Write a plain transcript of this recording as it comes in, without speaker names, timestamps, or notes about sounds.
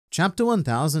Chapter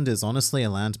 1000 is honestly a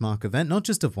landmark event, not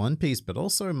just of One Piece, but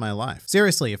also in my life.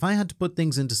 Seriously, if I had to put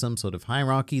things into some sort of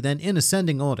hierarchy, then in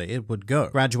ascending order it would go.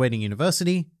 Graduating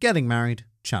university, getting married,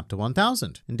 Chapter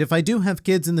 1000. And if I do have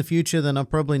kids in the future, then I'll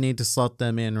probably need to slot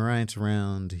them in right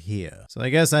around here. So I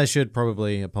guess I should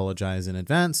probably apologize in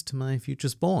advance to my future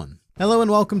spawn. Hello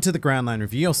and welcome to the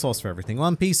GrandLineReview, your source for everything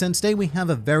One Piece, and today we have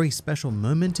a very special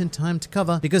moment in time to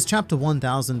cover because Chapter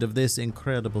 1000 of this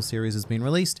incredible series has been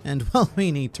released, and well,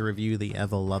 we need to review the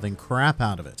ever-loving crap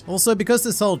out of it. Also, because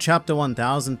this whole Chapter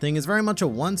 1000 thing is very much a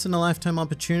once-in-a-lifetime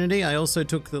opportunity, I also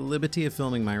took the liberty of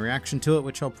filming my reaction to it,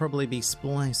 which I'll probably be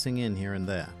splicing in here and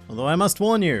there. Although I must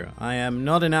warn you, I am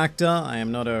not an actor, I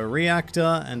am not a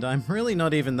reactor, and I'm really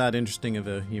not even that interesting of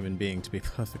a human being, to be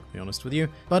perfectly honest with you.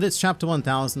 But it's Chapter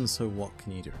 1000, so what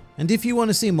can you do? And if you want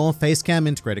to see more facecam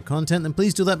integrated content, then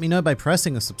please do let me know by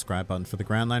pressing the subscribe button for the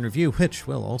GrandLineReview, which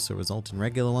will also result in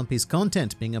regular One Piece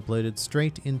content being uploaded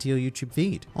straight into your YouTube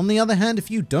feed. On the other hand, if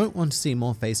you don't want to see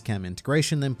more facecam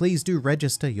integration, then please do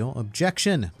register your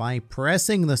objection by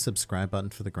pressing the subscribe button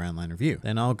for the GrandLineReview.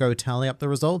 Then I'll go tally up the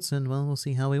results and well, we'll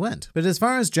see how we went. But as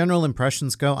far as general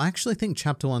impressions go, I actually think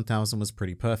Chapter 1000 was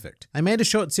pretty perfect. I made a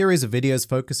short series of videos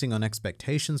focusing on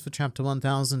expectations for Chapter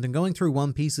 1000 and going through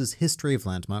One Piece's history of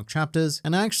landmark chapters,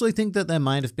 and I actually think that there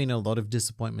might have been a lot of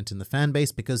disappointment in the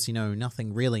fanbase because, you know,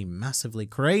 nothing really massively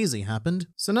crazy happened.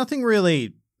 So nothing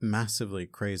really massively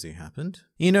crazy happened.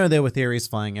 You know, there were theories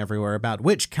flying everywhere about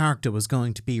which character was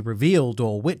going to be revealed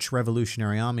or which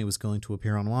revolutionary army was going to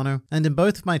appear on Wano, and in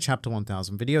both of my Chapter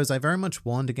 1000 videos I very much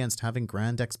warned against having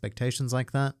grand expectations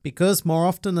like that, because more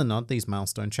often than not these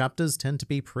milestone chapters tend to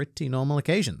be pretty normal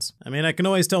occasions. I mean, I can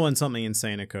always tell when something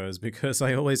insane occurs because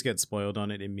I always get spoiled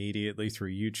on it immediately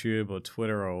through YouTube or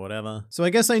Twitter or whatever. So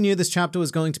I guess I knew this chapter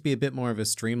was going to be a bit more of a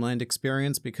streamlined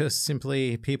experience because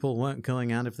simply people weren't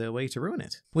going out of their way to ruin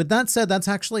it. With that said, that's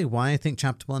actually why I think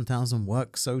Chapter 1000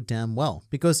 works so damn well,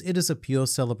 because it is a pure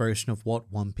celebration of what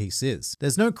One Piece is.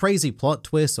 There's no crazy plot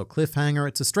twist or cliffhanger,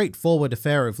 it's a straightforward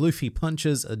affair of Luffy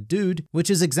punches a dude, which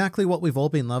is exactly what we've all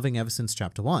been loving ever since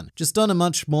Chapter 1, just on a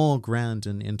much more grand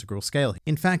and integral scale.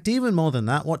 In fact, even more than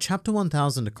that, what Chapter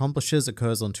 1000 accomplishes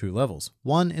occurs on two levels.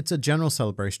 One, it's a general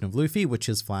celebration of Luffy, which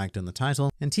is flagged in the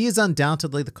title, and he is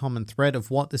undoubtedly the common thread of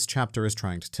what this chapter is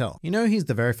trying to tell. You know, he's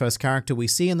the very first character we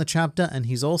see in the chapter, and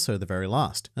he's also the very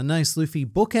last. A nice Luffy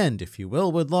bookend, if you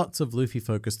will, with lots of Luffy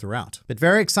focus throughout. But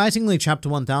very excitingly, Chapter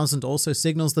 1000 also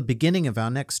signals the beginning of our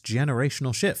next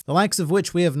generational shift, the likes of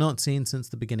which we have not seen since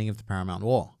the beginning of the Paramount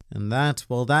War. And that,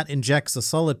 well, that injects a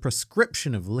solid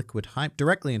prescription of liquid hype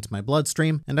directly into my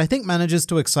bloodstream, and I think manages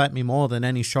to excite me more than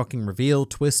any shocking reveal,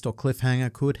 twist, or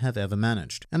cliffhanger could have ever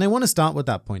managed. And I want to start with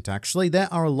that point actually.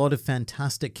 There are a lot of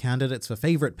fantastic candidates for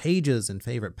favorite pages and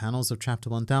favorite panels of Chapter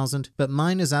 1000, but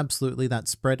mine is absolutely that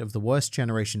spread of the worst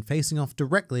generation facing off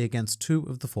directly against two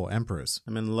of the four emperors.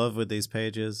 I'm in love with these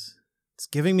pages. It's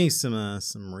giving me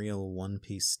some real One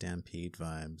Piece Stampede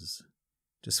vibes,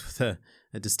 just with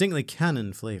a distinctly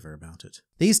canon flavor about it.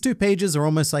 These two pages are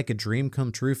almost like a dream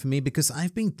come true for me because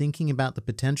I've been thinking about the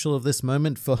potential of this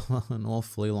moment for an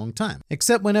awfully long time.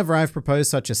 Except whenever I've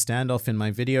proposed such a standoff in my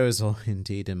videos, or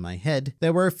indeed in my head,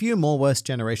 there were a few more worst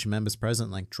generation members present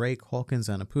like Drake, Hawkins,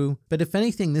 and Apu, but if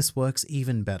anything this works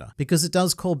even better, because it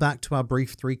does call back to our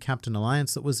brief 3-captain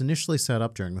alliance that was initially set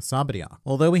up during the Sabati arc.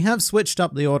 Although we have switched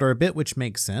up the order a bit, which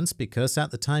makes sense because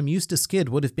at the time Eustace Kid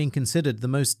would have been considered the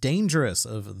most dangerous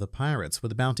of the pirates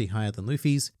with a bounty higher than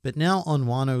Luffy's, but now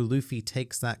on Wano, Luffy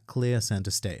takes that clear center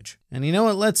stage. And you know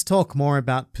what, let's talk more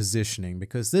about positioning,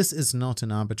 because this is not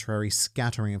an arbitrary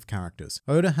scattering of characters.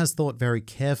 Oda has thought very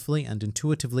carefully and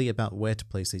intuitively about where to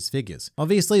place these figures.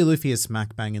 Obviously, Luffy is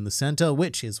smack bang in the center,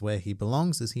 which is where he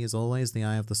belongs, as he is always the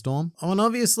eye of the storm. Oh, and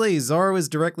obviously, Zoro is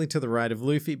directly to the right of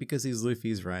Luffy because he's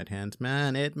Luffy's right-hand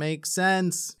man. It makes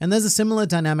sense. And there's a similar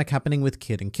dynamic happening with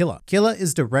Kid and Killer. Killer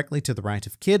is directly to the right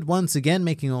of Kid, once again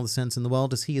making all the sense in the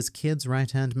world as he is Kid's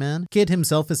right-hand man. Kid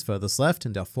himself is furthest left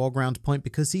and our foreground point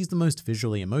because he's the most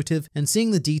visually emotive, and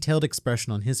seeing the detailed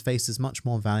expression on his face is much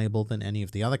more valuable than any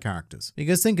of the other characters.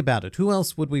 Because think about it, who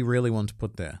else would we really want to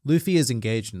put there? Luffy is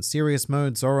engaged in serious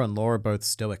mode, Zoro and Law are both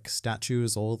stoic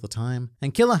statues all the time,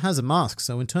 and Killer has a mask,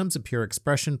 so in terms of pure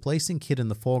expression, placing Kid in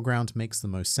the foreground makes the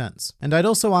most sense. And I'd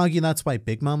also argue that's why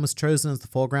Big Mom was chosen as the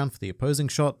foreground for the opposing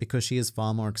shot, because she is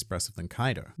far more expressive than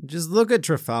Kaido. Just look at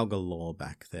Trafalgar Law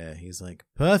back there, he's like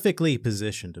perfectly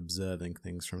positioned observing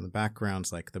things from the background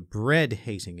like the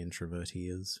bread-hating introvert he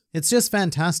is. It's just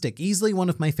fantastic, easily one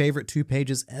of my favorite 2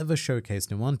 pages ever showcased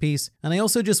in One Piece, and I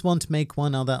also just want to make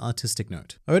one other artistic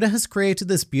note. Oda has created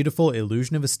this beautiful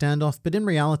illusion of a standoff, but in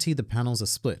reality the panels are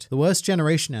split. The worst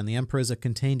generation and the emperors are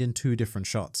contained in 2 different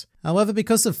shots. However,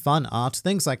 because of fun art,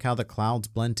 things like how the clouds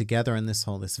blend together and this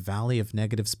valley of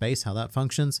negative space, how that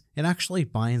functions, it actually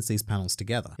binds these panels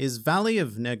together. Is valley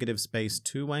of negative space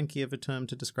too wanky of a term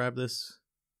to describe this?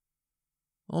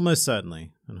 Almost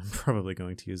certainly, and I'm probably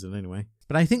going to use it anyway.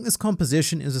 But I think this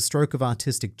composition is a stroke of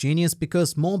artistic genius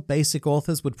because more basic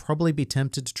authors would probably be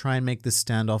tempted to try and make this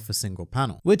stand off a single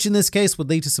panel, which in this case would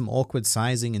lead to some awkward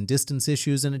sizing and distance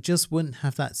issues, and it just wouldn't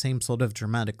have that same sort of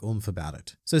dramatic oomph about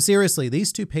it. So seriously,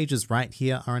 these 2 pages right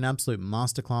here are an absolute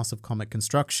masterclass of comic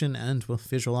construction and, well,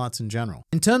 visual arts in general.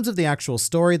 In terms of the actual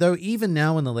story though, even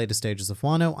now in the later stages of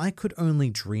Wano, I could only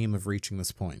dream of reaching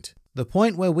this point. The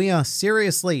point where we are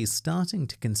seriously starting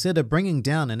to consider bringing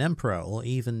down an emperor, or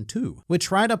even 2,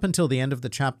 which right up until the end of the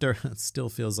chapter still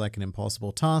feels like an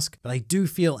impossible task, but I do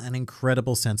feel an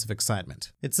incredible sense of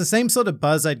excitement. It's the same sort of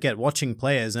buzz I'd get watching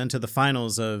players enter the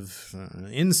finals of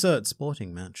insert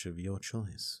sporting match of your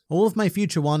choice. All of my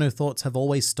future Wano thoughts have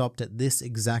always stopped at this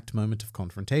exact moment of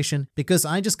confrontation, because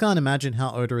I just can't imagine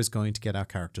how Oda is going to get our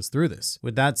characters through this.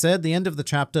 With that said, the end of the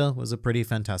chapter was a pretty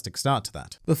fantastic start to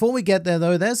that. Before we get there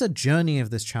though, there's a journey of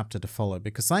this chapter to follow,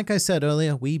 because like I said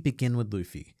earlier, we begin with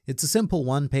Luffy. It's a simple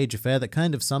 1-page affair that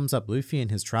kind of sums up Luffy and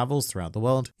his travels throughout the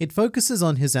world. It focuses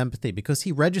on his empathy because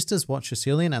he registers what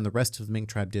Sicilian and the rest of the Mink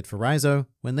tribe did for Raizo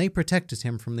when they protected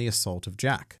him from the assault of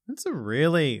Jack. That's a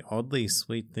really oddly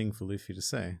sweet thing for Luffy to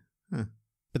say.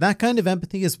 But that kind of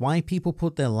empathy is why people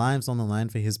put their lives on the line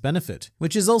for his benefit,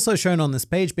 which is also shown on this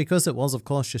page because it was of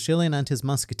course Sicilian and his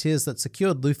musketeers that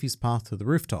secured Luffy's path to the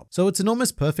rooftop. So it's an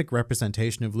almost perfect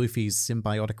representation of Luffy's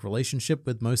symbiotic relationship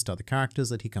with most other characters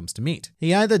that he comes to meet.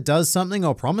 He either does something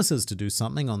or promises to do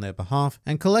something on their behalf,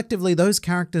 and collectively those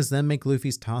characters then make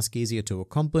Luffy's task easier to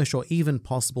accomplish or even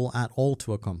possible at all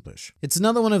to accomplish. It's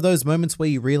another one of those moments where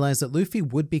you realize that Luffy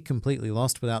would be completely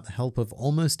lost without the help of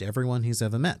almost everyone he's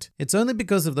ever met. It's only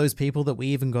because of those people that we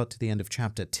even got to the end of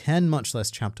chapter 10, much less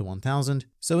chapter 1000.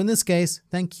 So in this case,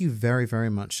 thank you very,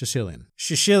 very much, Sicilian.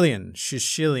 Sicilian.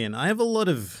 I have a lot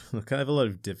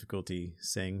of difficulty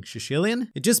saying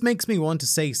Sicilian. It just makes me want to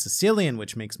say Sicilian,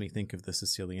 which makes me think of the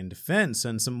Sicilian defense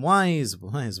and some wise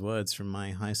words from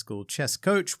my high school chess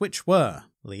coach, which were,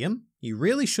 Liam, you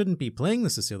really shouldn't be playing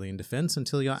the Sicilian defense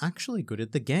until you're actually good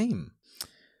at the game.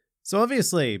 So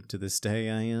obviously, to this day,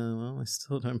 I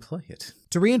still don't play it.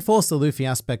 To reinforce the Luffy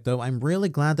aspect though, I'm really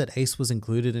glad that Ace was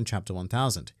included in chapter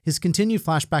 1000. His continued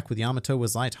flashback with Yamato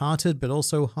was lighthearted, but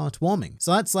also heartwarming.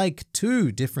 So that's like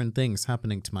 2 different things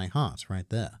happening to my heart right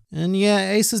there. And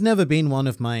yeah, Ace has never been one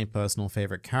of my personal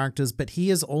favorite characters, but he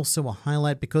is also a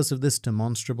highlight because of this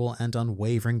demonstrable and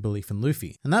unwavering belief in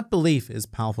Luffy. And that belief is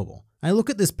palpable. I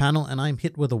look at this panel and I'm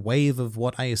hit with a wave of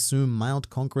what I assume mild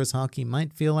conqueror's haki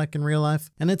might feel like in real life,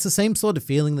 and it's the same sort of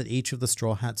feeling that each of the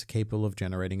Straw Hats are capable of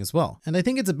generating as well. And I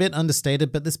think it's a bit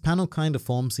understated, but this panel kind of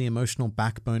forms the emotional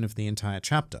backbone of the entire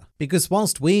chapter. Because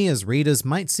whilst we as readers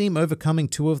might seem overcoming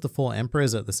 2 of the 4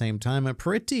 emperors at the same time a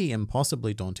pretty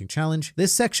impossibly daunting challenge,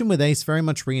 this section with Ace very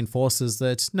much reinforces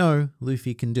that no,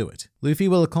 Luffy can do it. Luffy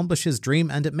will accomplish his dream,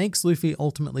 and it makes Luffy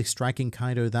ultimately striking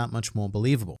Kaido that much more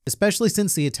believable, especially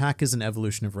since the attack is an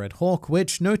evolution of Red Hawk,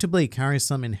 which notably carries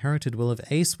some inherited will of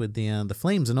Ace with the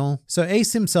flames and all. So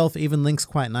Ace himself even links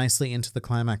quite nicely into the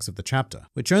climax of the chapter,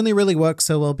 which only really works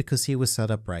so well because he was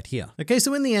set up right here. Okay,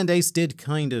 so in the end, Ace did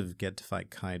kind of get to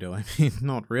fight Kaido. I mean,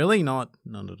 not really, not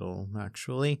at all,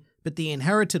 actually. But the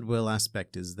inherited will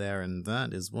aspect is there, and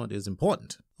that is what is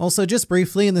important. Also, just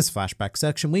briefly in this flashback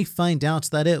section, we find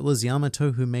out that it was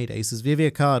Yamato who made Ace's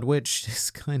Vivia card, which is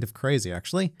kind of crazy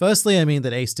actually. Firstly, I mean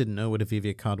that Ace didn't know what a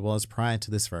Vivia card was prior to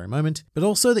this very moment, but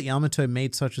also that Yamato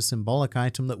made such a symbolic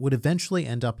item that would eventually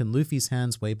end up in Luffy's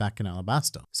hands way back in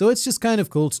Alabasta. So it's just kind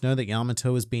of cool to know that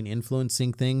Yamato has been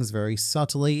influencing things very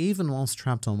subtly, even whilst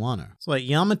trapped on Wano. So wait,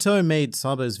 Yamato made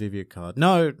Sabo's Vivia card.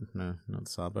 No, not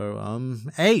Sabo.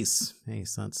 Ace,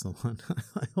 that's the one.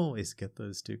 I always get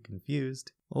those 2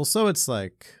 confused. Also, it's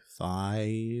like 5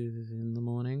 in the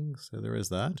morning, so there is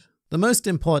that. The most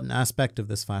important aspect of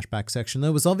this flashback section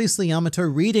though was obviously Yamato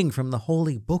reading from the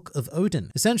Holy Book of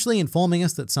Odin, essentially informing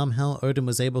us that somehow Odin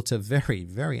was able to very,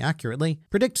 very accurately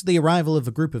predict the arrival of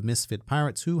a group of misfit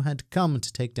pirates who had come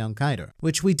to take down Kaido,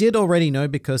 which we did already know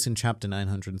because in chapter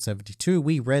 972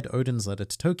 we read Odin's letter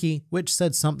to Toki, which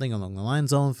said something along the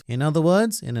lines of, in other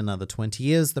words, in another 20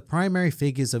 years, the primary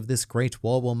figures of this great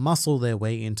war will muscle their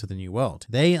way into the new world.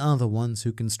 They are the ones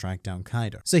who can strike down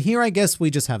Kaido. So here I guess we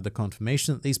just have the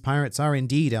confirmation that these pirates pirates are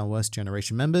indeed our worst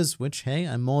generation members, which, hey,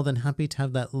 I'm more than happy to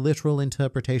have that literal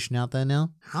interpretation out there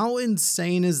now. How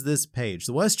insane is this page?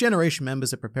 The worst generation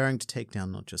members are preparing to take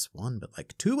down not just one, but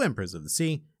like 2 emperors of the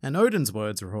sea, and Odin's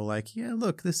words are all like, yeah,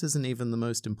 look, this isn't even the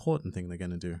most important thing they're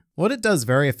gonna do. What it does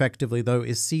very effectively, though,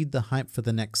 is seed the hype for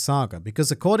the next saga,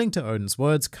 because according to Odin's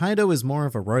words, Kaido is more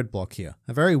of a roadblock here,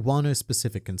 a very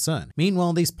Wano-specific concern.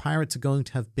 Meanwhile, these pirates are going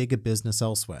to have bigger business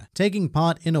elsewhere, taking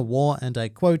part in a war, and I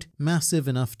quote, massive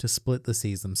enough to split the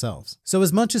seas themselves. So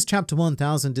as much as Chapter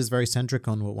 1000 is very centric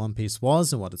on what One Piece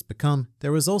was and what it's become,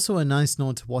 there is also a nice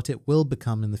nod to what it will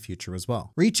become in the future as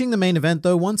well. Reaching the main event,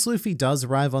 though, once Luffy does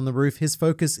arrive on the roof, his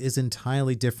focus is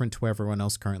entirely different to everyone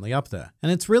else currently up there.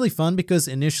 And it's really fun because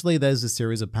initially there's a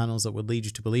series of panels that would lead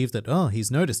you to believe that, oh,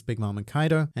 he's noticed Big Mom and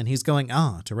Kaido, and he's going,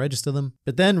 to register them.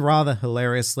 But then rather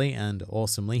hilariously and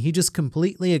awesomely, he just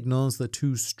completely ignores the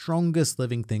 2 strongest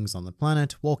living things on the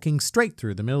planet, walking straight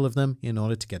through the middle of them in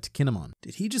order to get to Kinemon.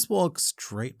 Did he just walk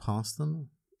straight past them?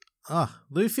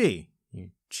 Luffy, you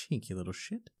cheeky little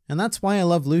shit. And that's why I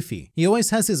love Luffy. He always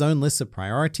has his own list of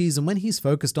priorities, and when he's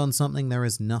focused on something, there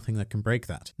is nothing that can break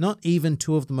that. Not even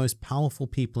 2 of the most powerful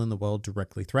people in the world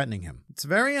directly threatening him. It's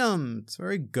very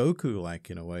Goku-like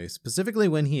in a way, specifically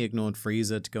when he ignored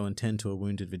Frieza to go and tend to a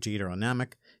wounded Vegeta on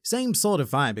Namek. Same sort of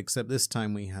vibe, except this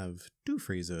time we have 2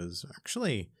 Friezas.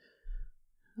 Actually,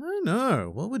 I don't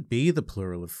know, what would be the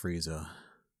plural of Frieza?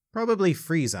 Probably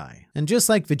Freeze-Eye. And just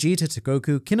like Vegeta to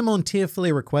Goku, Kinemon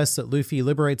tearfully requests that Luffy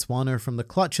liberates Wano from the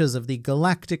clutches of the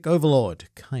galactic overlord,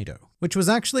 Kaido. Which was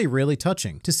actually really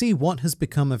touching, to see what has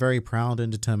become a very proud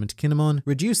and determined Kinemon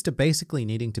reduced to basically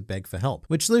needing to beg for help,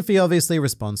 which Luffy obviously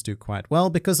responds to quite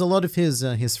well because a lot of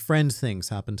his friend things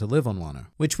happen to live on Wano,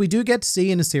 which we do get to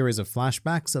see in a series of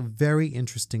flashbacks, a very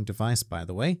interesting device by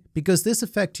the way, because this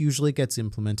effect usually gets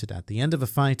implemented at the end of a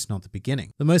fight, not the beginning.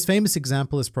 The most famous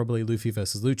example is probably Luffy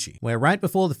versus Lucci, where right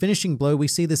before the finishing blow we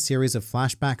see this series of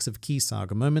flashbacks of key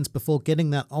saga moments before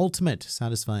getting that ultimate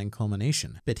satisfying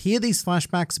culmination. But here these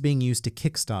flashbacks are being used to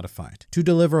kickstart a fight, to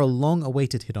deliver a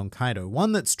long-awaited hit on Kaido,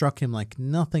 one that struck him like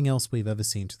nothing else we've ever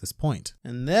seen to this point.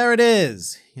 And there it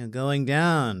is! You're going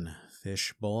down,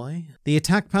 fish boy. The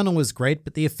attack panel was great,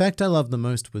 but the effect I loved the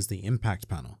most was the impact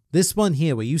panel. This one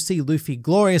here where you see Luffy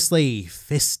gloriously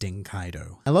fisting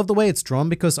Kaido. I love the way it's drawn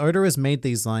because Oda has made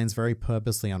these lines very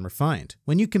purposely unrefined.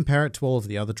 When you compare it to all of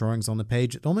the other drawings on the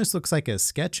page, it almost looks like a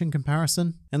sketch in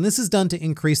comparison. And this is done to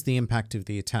increase the impact of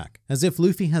the attack, as if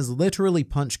Luffy has literally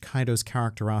punched Kaido's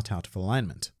character art out of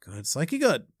alignment. God, it's like he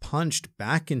got punched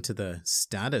back into the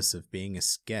status of being a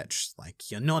sketch. Like,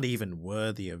 you're not even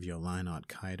worthy of your line art,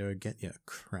 Kaido. Get your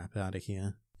crap out of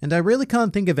here. And I really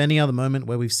can't think of any other moment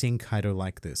where we've seen Kaido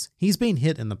like this. He's been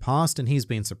hit in the past and he's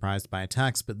been surprised by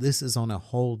attacks, but this is on a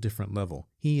whole different level.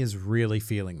 He is really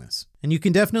feeling this. And you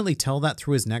can definitely tell that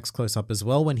through his next close-up as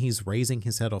well when he's raising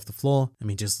his head off the floor. I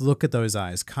mean, just look at those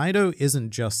eyes. Kaido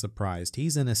isn't just surprised,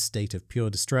 he's in a state of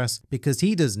pure distress because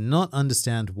he does not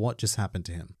understand what just happened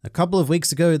to him. A couple of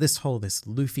weeks ago, this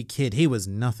Luffy kid, he was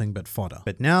nothing but fodder.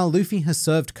 But now Luffy has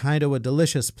served Kaido a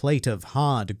delicious plate of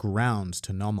hard ground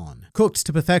to nom on, cooked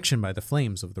to perfection by the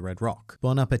flames of the Red Rock.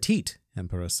 Bon appetit,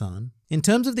 Emperor-san. In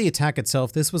terms of the attack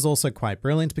itself, this was also quite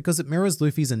brilliant because it mirrors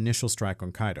Luffy's initial strike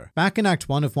on Kaido. Back in Act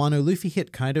 1 of Wano, Luffy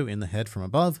hit Kaido in the head from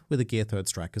above with a Gear 3rd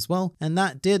strike as well, and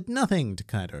that did nothing to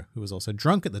Kaido, who was also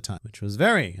drunk at the time, which was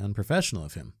very unprofessional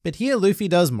of him. But here Luffy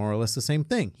does more or less the same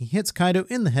thing. He hits Kaido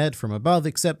in the head from above,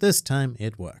 except this time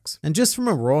it works. And just from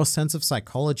a raw sense of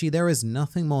psychology, there is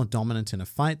nothing more dominant in a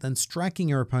fight than striking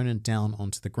your opponent down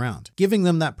onto the ground, giving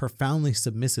them that profoundly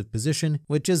submissive position,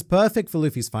 which is perfect for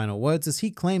Luffy's final words as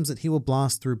he claims that he will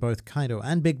blast through both Kaido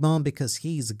and Big Mom because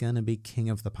he's gonna be king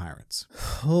of the pirates.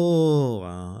 Oh,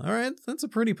 well, alright, that's a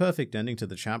pretty perfect ending to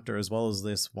the chapter as well as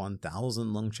this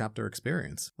 1,000 long chapter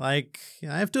experience. Like,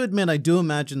 I have to admit, I do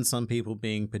imagine some people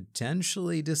being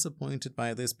potentially disappointed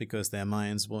by this because their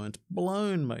minds weren't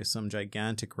blown by some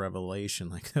gigantic revelation.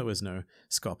 Like, there was no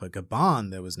Scopa-Gaban,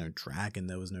 there was no dragon,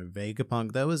 there was no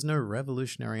Vegapunk, there was no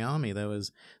revolutionary army, there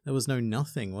was no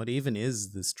nothing. What even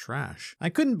is this trash? I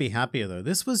couldn't be happier though.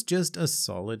 This was just a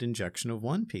solid injection of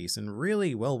One Piece and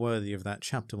really well worthy of that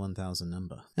chapter 1000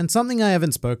 number. And something I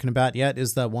haven't spoken about yet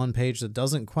is that one page that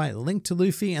doesn't quite link to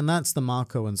Luffy, and that's the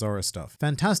Marco and Zoro stuff.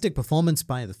 Fantastic performance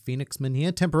by the Phoenixmen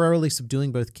here, temporarily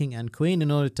subduing both King and Queen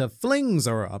in order to fling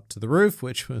Zoro up to the roof,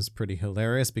 which was pretty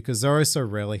hilarious because Zoro so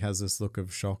rarely has this look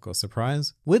of shock or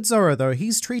surprise. With Zoro though,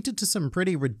 he's treated to some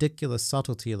pretty ridiculous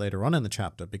subtlety later on in the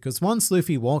chapter because once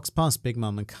Luffy walks past Big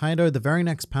Mom and Kaido, the very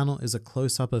next panel is a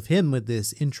close-up of him him with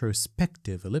this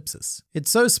introspective ellipsis.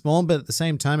 It's so small, but at the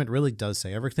same time it really does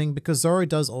say everything, because Zoro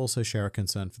does also share a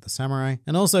concern for the samurai,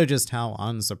 and also just how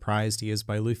unsurprised he is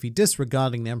by Luffy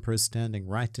disregarding the Emperor standing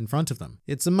right in front of them.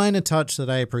 It's a minor touch that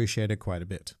I appreciated quite a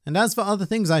bit. And as for other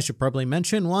things I should probably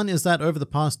mention, one is that over the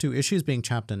past 2 issues, being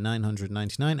chapter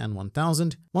 999 and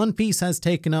 1000, One Piece has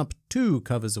taken up 2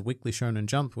 covers of Weekly Shonen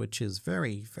Jump, which is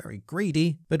very, very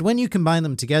greedy. But when you combine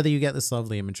them together, you get this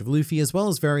lovely image of Luffy, as well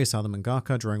as various other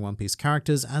mangaka drawing One Piece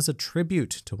characters as a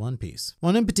tribute to One Piece.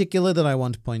 One in particular that I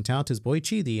want to point out is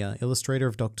Boichi, the illustrator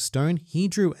of Dr. Stone. He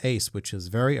drew Ace, which is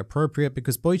very appropriate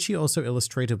because Boichi also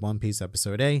illustrated One Piece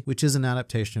Episode A, which is an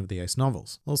adaptation of the Ace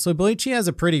novels. Also, Boichi has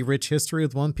a pretty rich history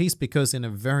with One Piece because in a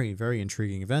very, very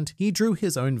intriguing event, he drew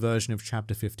his own version of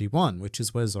Chapter 51, which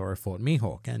is where Zoro fought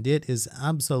Mihawk, and it is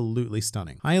absolutely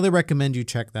stunning. Highly recommend you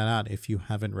check that out if you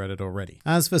haven't read it already.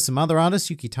 As for some other artists,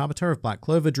 Yuki Tabata of Black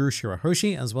Clover drew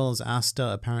Shirahoshi, as well as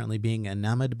Asta apparently being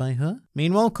enamored by her.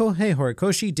 Meanwhile, Kohei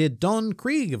Horikoshi did Don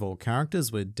Krieg of all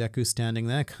characters, with Deku standing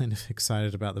there kind of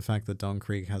excited about the fact that Don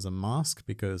Krieg has a mask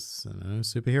because, I don't know,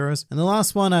 superheroes. And the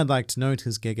last one I'd like to note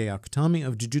is Gege Akutami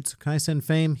of Jujutsu Kaisen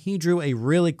fame. He drew a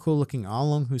really cool looking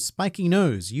Arlong whose spiky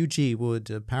nose Yuji would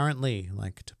apparently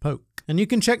like to poke. And you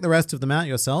can check the rest of them out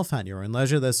yourself at your own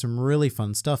leisure. There's some really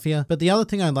fun stuff here. But the other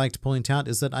thing I'd like to point out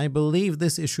is that I believe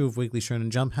this issue of Weekly Shonen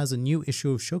Jump has a new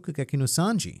issue of Shokugeki no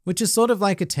Sanji, which is sort of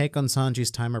like a take on Sanji's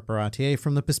time at Baratie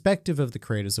from the perspective of the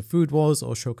creators of Food Wars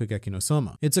or Shokugeki no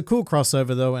Soma. It's a cool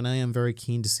crossover though, and I am very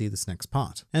keen to see this next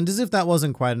part. And as if that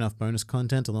wasn't quite enough bonus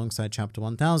content alongside chapter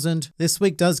 1000, this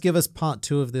week does give us part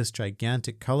 2 of this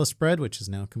gigantic color spread, which is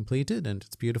now completed and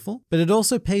it's beautiful. But it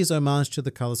also pays homage to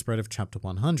the color spread of chapter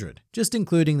 100. Just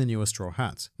including the newer Straw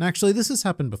Hats. And actually, this has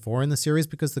happened before in the series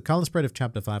because the color spread of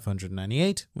chapter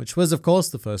 598, which was of course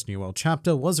the first New World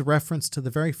chapter, was a reference to the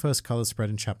very first color spread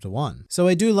in chapter 1. So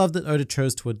I do love that Oda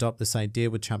chose to adopt this idea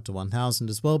with chapter 1000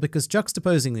 as well, because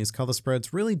juxtaposing these color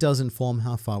spreads really does inform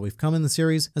how far we've come in the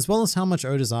series, as well as how much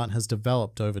Oda's art has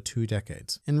developed over 2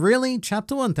 decades. And really,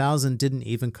 chapter 1000 didn't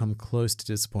even come close to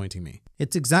disappointing me.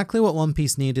 It's exactly what One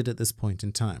Piece needed at this point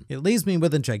in time. It leaves me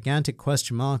with a gigantic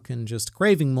question mark and just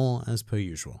craving more as per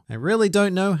usual. I really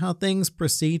don't know how things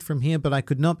proceed from here, but I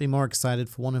could not be more excited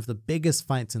for one of the biggest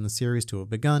fights in the series to have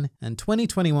begun, and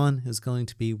 2021 is going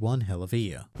to be one hell of a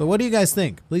year. But what do you guys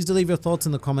think? Please do leave your thoughts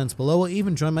in the comments below, or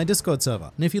even join my Discord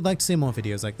server. And if you'd like to see more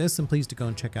videos like this, then please do go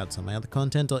and check out some of my other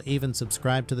content, or even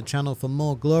subscribe to the channel for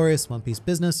more glorious One Piece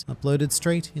business uploaded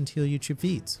straight into your YouTube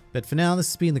feeds. But for now, this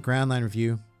has been the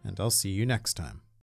GrandLineReview, and I'll see you next time.